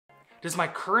Does my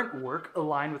current work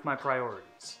align with my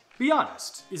priorities? Be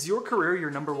honest, is your career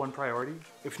your number one priority?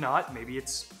 If not, maybe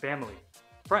it's family,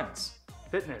 friends,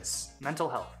 fitness, mental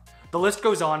health. The list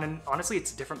goes on, and honestly,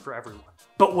 it's different for everyone.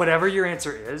 But whatever your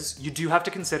answer is, you do have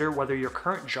to consider whether your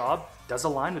current job does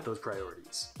align with those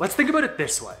priorities. Let's think about it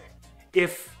this way.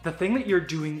 If the thing that you're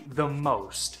doing the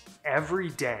most every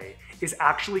day is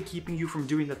actually keeping you from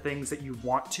doing the things that you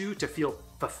want to feel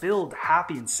fulfilled,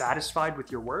 happy, and satisfied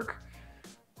with your work,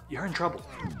 you're in trouble.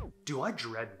 Do I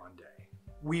dread Monday?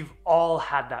 We've all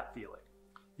had that feeling.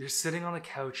 You're sitting on the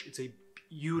couch, it's a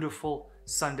beautiful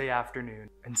Sunday afternoon,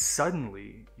 and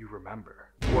suddenly you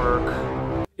remember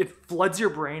work. It floods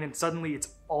your brain, and suddenly it's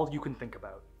all you can think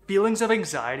about. Feelings of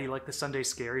anxiety like the Sunday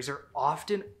scaries are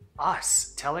often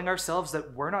us telling ourselves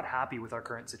that we're not happy with our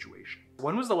current situation.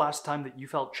 When was the last time that you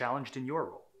felt challenged in your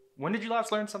role? When did you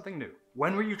last learn something new?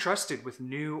 When were you trusted with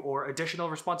new or additional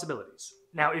responsibilities?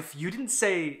 Now, if you didn't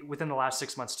say within the last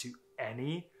 6 months to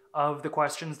any of the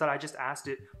questions that I just asked,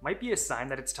 it might be a sign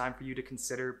that it's time for you to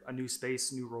consider a new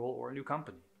space, new role, or a new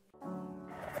company.